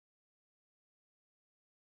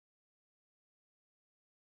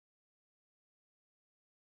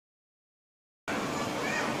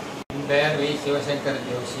There we Shivashankar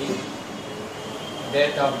Joshi.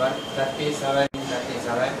 Date of birth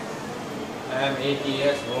 37/37. I am 80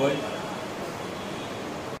 years old.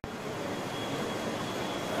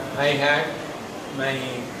 I had my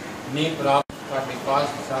knee problem for the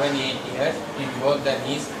past 7-8 years in both the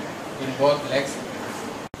knees, in both legs,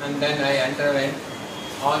 and then I underwent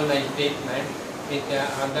all my treatment with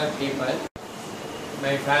other people.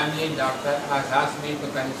 My family doctor has asked me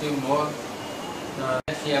to consume more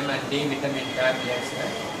calcium and D vitamin tablets.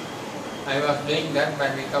 I was doing that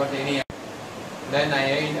but without any. Then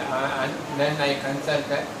I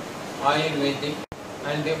consulted Ayurvedic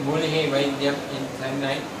and Mulhi Vaidyam in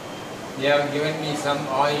Chennai. They have given me some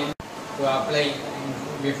oil to apply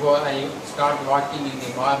before I start walking in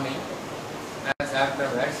the morning. As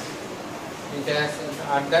afterwards, it has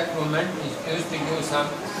at that moment it used to give some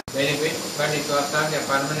benefit, but it was not a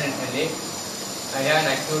permanent relief. I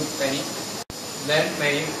had acute pain. Then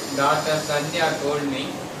my daughter Sandhya told me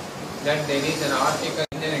that there is an article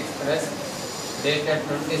in Indian Express dated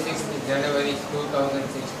 26th January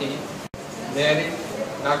 2016. Therein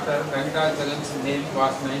Dr. Venkatachalam's name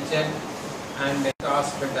was mentioned and the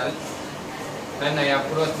hospital. When I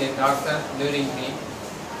approached the doctor during the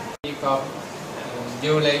week of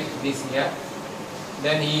July this year,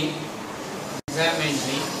 then he examined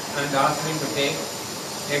me and asked me to take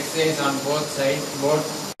X-rays on both sides, both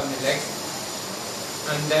on the legs.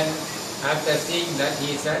 And then after seeing that,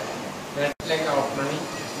 he said that leg of mine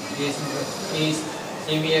is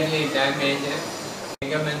severely damaged,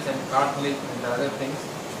 ligaments and cartilage and other things.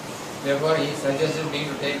 Therefore, he suggested me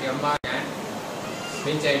to take MRI scan,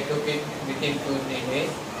 which I took it within 2-3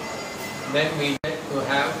 days. Then we had to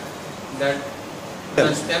have that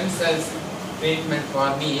stem cells treatment for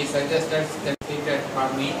me. He suggested stem treatment for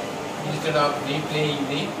me instead of replaying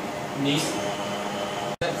the knees.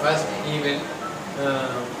 First, he will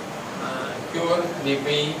cure the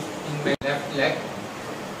pain in my left leg.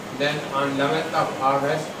 Then on 11th of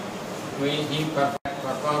August, he performed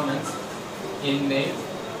performance in the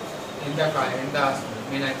hospital,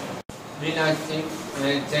 Meenakshi,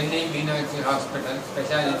 Chennai Meenakshi Hospital,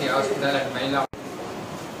 Specialty Hospital at Maila.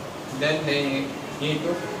 Then he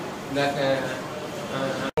took that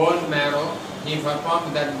bone marrow. He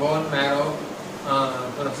performed that bone marrow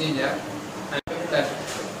procedure and took that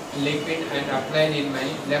liquid and applied in my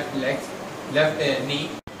left legs, left knee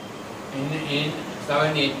in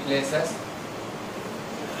 7-8 places.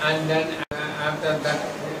 And then after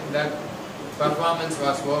that performance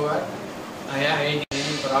was over, I had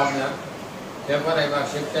any problem. Therefore, I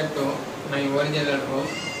was shifted to my original room.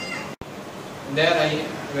 There I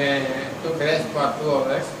took rest for 2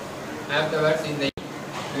 hours. Afterwards,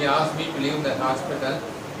 he asked me to leave the hospital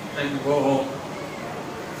and go home.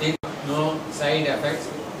 There were no side effects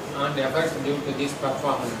and effects due to this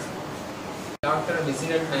performance. The doctor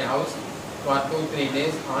visited my house for 2-3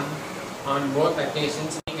 days on both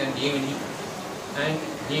occasions, morning and evening, and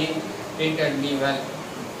he treated me well.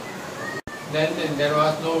 Then there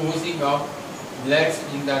was no oozing of blood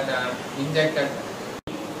in that injected,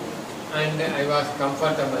 and I was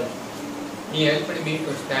comfortable. He helped me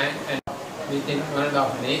to stand and within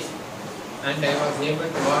 1.5 days, and I was able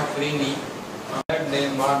to walk freely on that day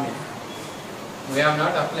morning. We have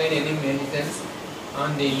not applied any medicines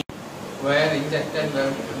on the where injected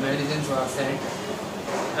medicines were sent,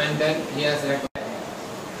 and then he has required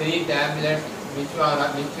 3 tablets which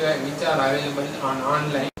are available on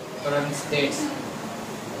online from states.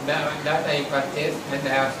 That I purchased and I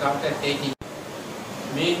have started taking.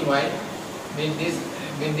 Meanwhile, with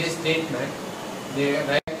this treatment,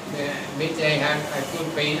 which I had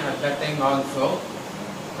acute pain at that time also,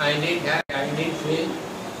 I did feel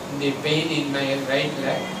the pain in my right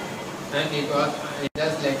leg, and it was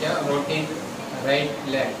just like a routine right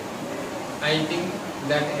leg. I think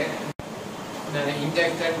that the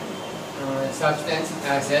injected substance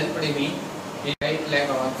has helped me in right leg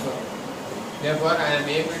also. Therefore, I am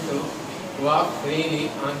able to walk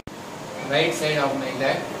freely on right side of my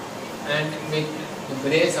leg, and with the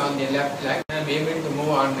brace on the left leg, I am able to move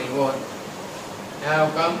on my own. I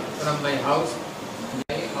have come from my house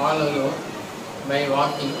all alone by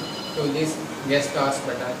walking to this guest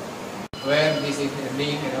hospital where this is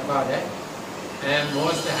being recorded. I am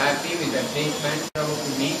most happy with the treatment given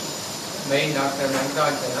to me by Dr.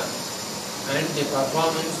 Venkatachalam, and the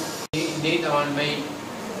performance he did on my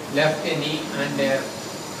left knee and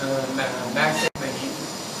back side of my knee,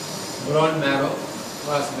 bone marrow,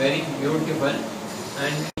 was very beautiful,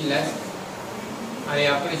 and less I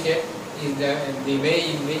appreciate is the way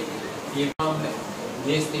in which he found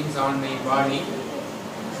these things on my body,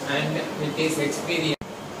 and with his experience,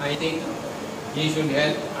 I think He should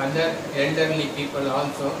help other elderly people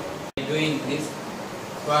also by doing this.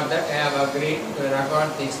 For that I have agreed to record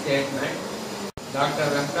this statement. Dr.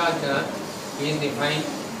 Venkatachala is the fine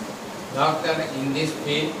doctor in this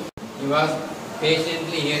field. He was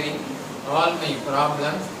patiently hearing all my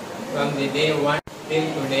problems from the day one till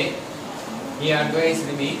today. He advised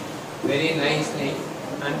me very nicely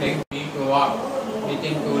and begged me to walk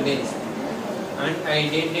within 2 days. And I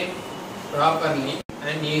did it properly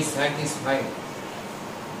and he is satisfied.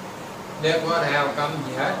 Therefore I have come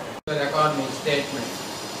here to record my statement.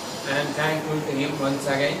 I am thankful to him once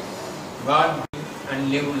again. God and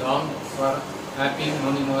live long for happy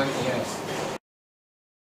many more years.